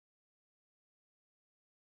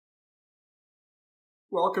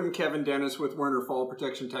Welcome, Denis with Werner Fall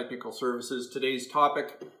Protection Technical Services. Today's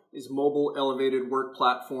topic is Mobile Elevated Work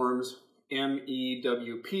Platforms,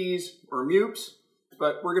 MEWPs or MEWPs,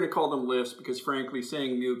 but we're going to call them lifts because frankly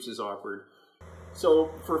saying MEWPs is awkward.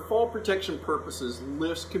 So for fall protection purposes,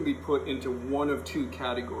 lifts can be put into one of two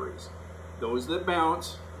categories, those that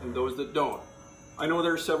bounce and those that don't. I know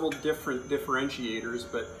there are several different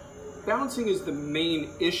differentiators, but bouncing is the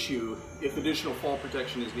main issue if additional fall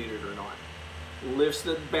protection is needed or not. Lifts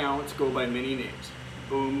that bounce go by many names: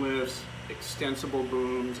 boom lifts, extensible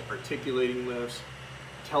booms, articulating lifts,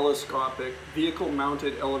 telescopic,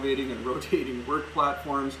 vehicle-mounted elevating and rotating work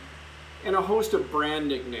platforms, and a host of brand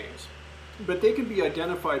nicknames. But they can be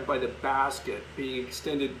identified by the basket being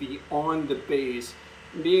extended beyond the base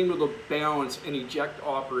and being able to bounce and eject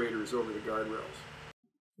operators over the guardrails.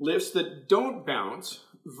 Lifts that don't bounce,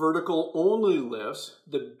 vertical only lifts,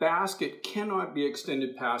 the basket cannot be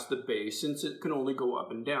extended past the base since it can only go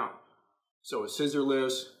up and down. So scissor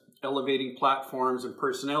lifts, elevating platforms, and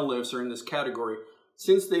personnel lifts are in this category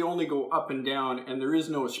since they only go up and down and there is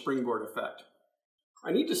no springboard effect.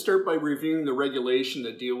 I need to start by reviewing the regulation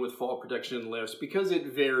that deal with fall protection in lifts because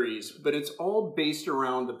it varies, but it's all based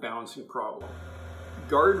around the bouncing problem.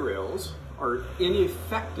 Guardrails are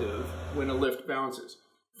ineffective when a lift bounces.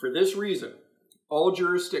 For this reason, all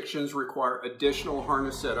jurisdictions require additional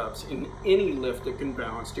harness setups in any lift that can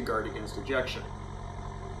bounce to guard against ejection.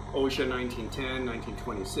 OSHA 1910,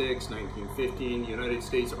 1926, 1915, United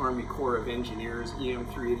States Army Corps of Engineers, EM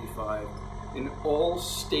 385, and all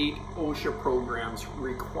state OSHA programs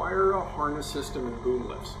require a harness system in boom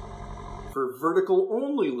lifts. For vertical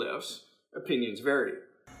only lifts, opinions vary.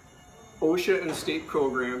 OSHA and state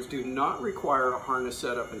programs do not require a harness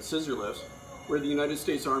setup in scissor lifts, where the United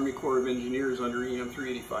States Army Corps of Engineers under EM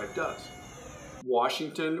 385 does.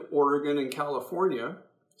 Washington, Oregon, and California,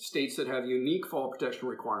 states that have unique fall protection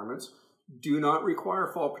requirements, do not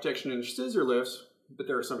require fall protection in scissor lifts, but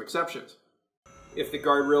there are some exceptions. If the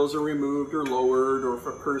guardrails are removed or lowered, or if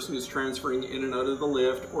a person is transferring in and out of the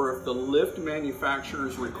lift, or if the lift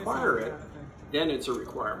manufacturers require it, then it's a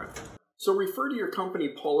requirement. So refer to your company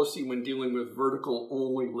policy when dealing with vertical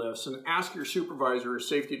only lifts and ask your supervisor or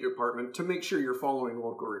safety department to make sure you're following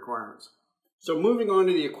local requirements. So moving on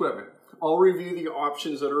to the equipment, I'll review the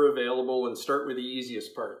options that are available and start with the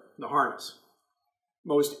easiest part, the harness.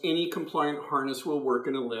 Most any compliant harness will work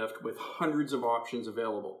in a lift with hundreds of options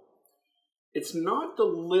available. It's not the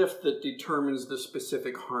lift that determines the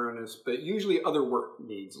specific harness, but usually other work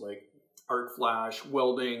needs like arc flash,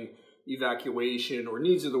 welding, evacuation, or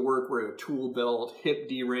needs of the work where a tool belt, hip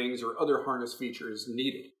D-rings, or other harness feature is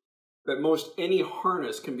needed. But most any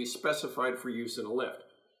harness can be specified for use in a lift.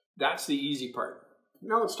 That's the easy part.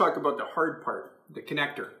 Now let's talk about the hard part, the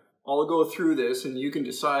connector. I'll go through this and you can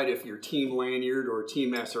decide if you're team lanyard or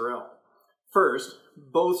team SRL. First,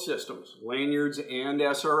 both systems, lanyards and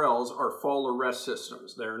SRLs, are fall arrest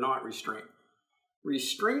systems. They're not restraint.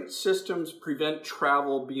 Restraint systems prevent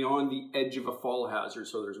travel beyond the edge of a fall hazard,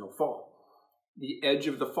 so there's no fall. The edge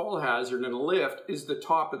of the fall hazard in a lift is the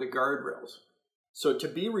top of the guardrails. So to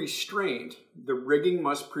be restrained, the rigging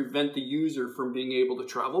must prevent the user from being able to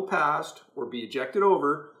travel past or be ejected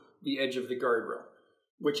over the edge of the guardrail,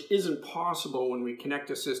 which isn't possible when we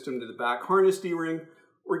connect a system to the back harness D-ring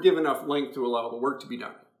or give enough length to allow the work to be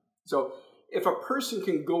done. So if a person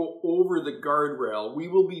can go over the guardrail, we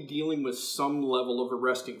will be dealing with some level of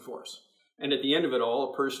arresting force. And at the end of it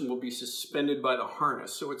all, a person will be suspended by the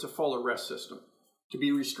harness, so it's a fall arrest system. To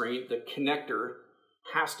be restrained, the connector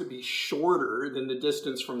has to be shorter than the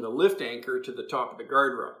distance from the lift anchor to the top of the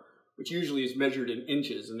guardrail, which usually is measured in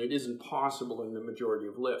inches, and it isn't possible in the majority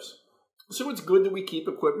of lifts. So it's good that we keep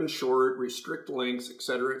equipment short, restrict lengths,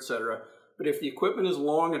 etc., but if the equipment is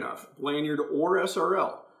long enough, lanyard or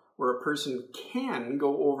SRL, where a person can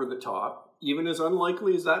go over the top, even as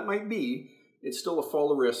unlikely as that might be, it's still a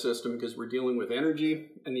fall arrest system because we're dealing with energy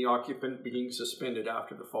and the occupant being suspended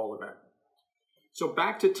after the fall event. So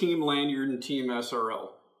back to team lanyard and team SRL.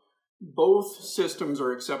 Both systems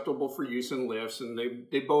are acceptable for use in lifts and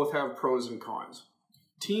they both have pros and cons.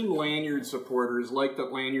 Team lanyard supporters like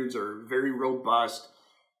that lanyards are very robust,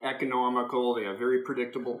 economical, they have very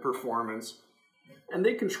predictable performance, and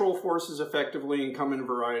they control forces effectively and come in a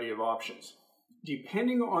variety of options.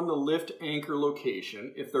 Depending on the lift anchor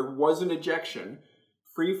location, if there was an ejection,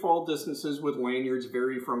 free fall distances with lanyards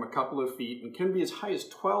vary from a couple of feet and can be as high as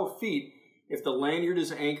 12 feet if the lanyard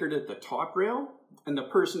is anchored at the top rail and the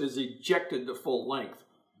person is ejected to full length.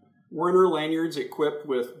 Werner lanyards equipped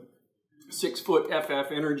with 6-foot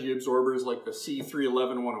FF energy absorbers like the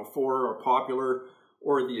C311-104 are popular,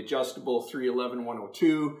 or the adjustable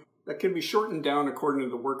 311-102. that can be shortened down according to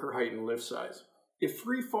the worker height and lift size. If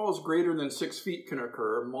free falls greater than 6 feet can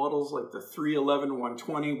occur, models like the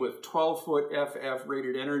 311-120 with 12-foot FF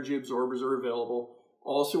rated energy absorbers are available,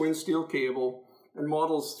 also in steel cable, and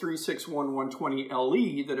models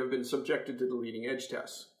 361-120LE that have been subjected to the leading edge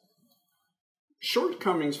tests.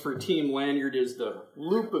 Shortcomings for Team Lanyard is the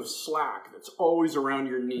loop of slack that's always around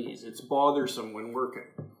your knees. It's bothersome when working.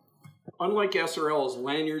 Unlike SRLs,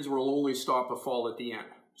 lanyards will only stop a fall at the end.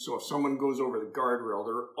 So if someone goes over the guardrail,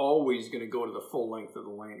 they're always going to go to the full length of the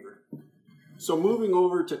lanyard. So moving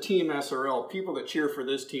over to Team SRL, people that cheer for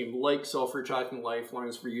this team like self-retracting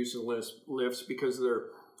lifelines for use in lifts because of their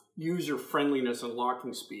user friendliness and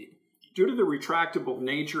locking speed. Due to the retractable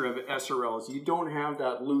nature of SRLs, you don't have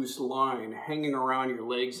that loose line hanging around your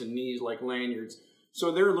legs and knees like lanyards,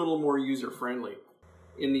 so they're a little more user-friendly.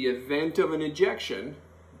 In the event of an ejection,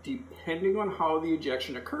 depending on how the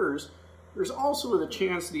ejection occurs, there's also the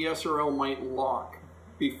chance the SRL might lock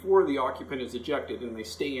before the occupant is ejected and they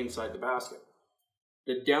stay inside the basket.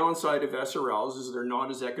 The downside of SRLs is they're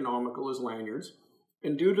not as economical as lanyards,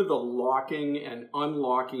 and due to the locking and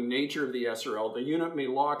unlocking nature of the SRL, the unit may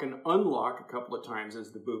lock and unlock a couple of times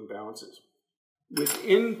as the boom bounces.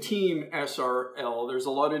 Within Team SRL, there's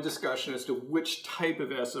a lot of discussion as to which type of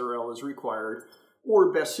SRL is required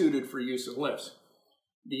or best suited for use in lifts.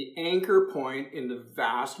 The anchor point in the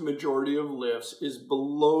vast majority of lifts is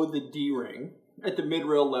below the D-ring at the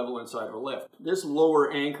mid-rail level inside of a lift. This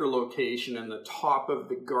lower anchor location and the top of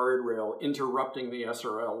the guardrail interrupting the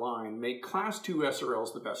SRL line make Class 2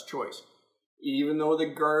 SRLs the best choice. Even though the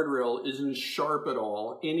guardrail isn't sharp at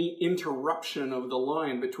all, any interruption of the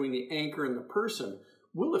line between the anchor and the person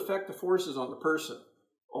will affect the forces on the person.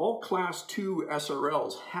 All Class 2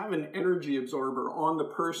 SRLs have an energy absorber on the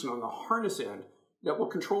person on the harness end that will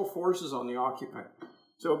control forces on the occupant.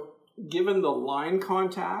 So given the line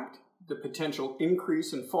contact, the potential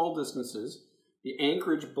increase in fall distances, the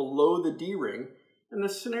anchorage below the D-ring, and the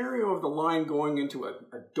scenario of the line going into a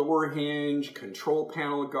door hinge, control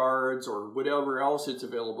panel guards, or whatever else it's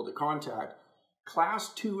available to contact,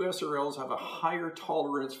 Class 2 SRLs have a higher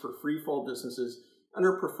tolerance for free fall distances and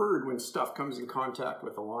are preferred when stuff comes in contact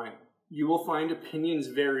with the line. You will find opinions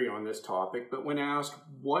vary on this topic, but when asked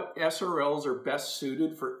what SRLs are best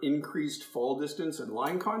suited for increased fall distance and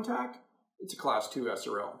line contact, it's a Class 2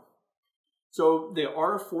 SRL. So the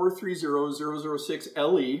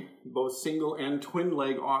R430006LE, both single and twin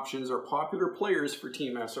leg options, are popular players for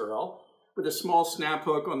Team SRL, with a small snap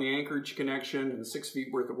hook on the anchorage connection and 6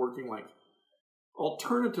 feet worth of working length.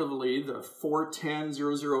 Alternatively, the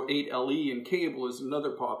 410008LE in cable is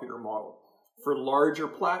another popular model. For larger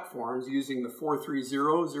platforms, using the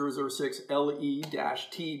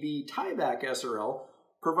 430006LE-TB tieback SRL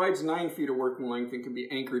provides 9 feet of working length and can be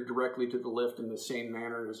anchored directly to the lift in the same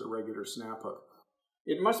manner as a regular snap hook.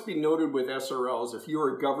 It must be noted with SRLs, if you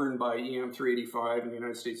are governed by EM 385 and the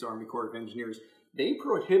United States Army Corps of Engineers, they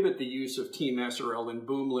prohibit the use of Team SRL in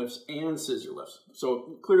boom lifts and scissor lifts.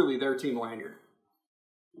 So clearly they're Team Lanyard.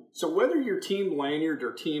 So whether you're Team Lanyard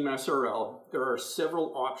or Team SRL, there are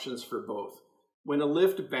several options for both. When a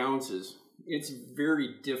lift bounces, it's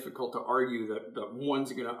very difficult to argue that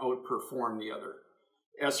one's going to outperform the other.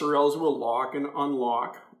 SRLs will lock and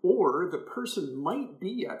unlock, or the person might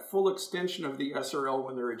be at full extension of the SRL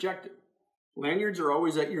when they're ejected. Lanyards are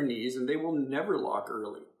always at your knees and they will never lock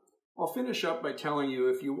early. I'll finish up by telling you,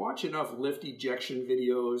 if you watch enough lift ejection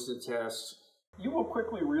videos and tests, you will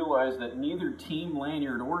quickly realize that neither Team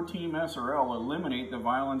Lanyard or Team SRL eliminate the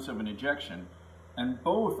violence of an ejection, and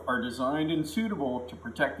both are designed and suitable to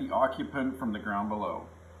protect the occupant from the ground below.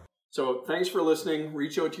 So thanks for listening.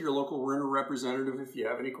 Reach out to your local Werner representative if you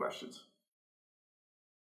have any questions.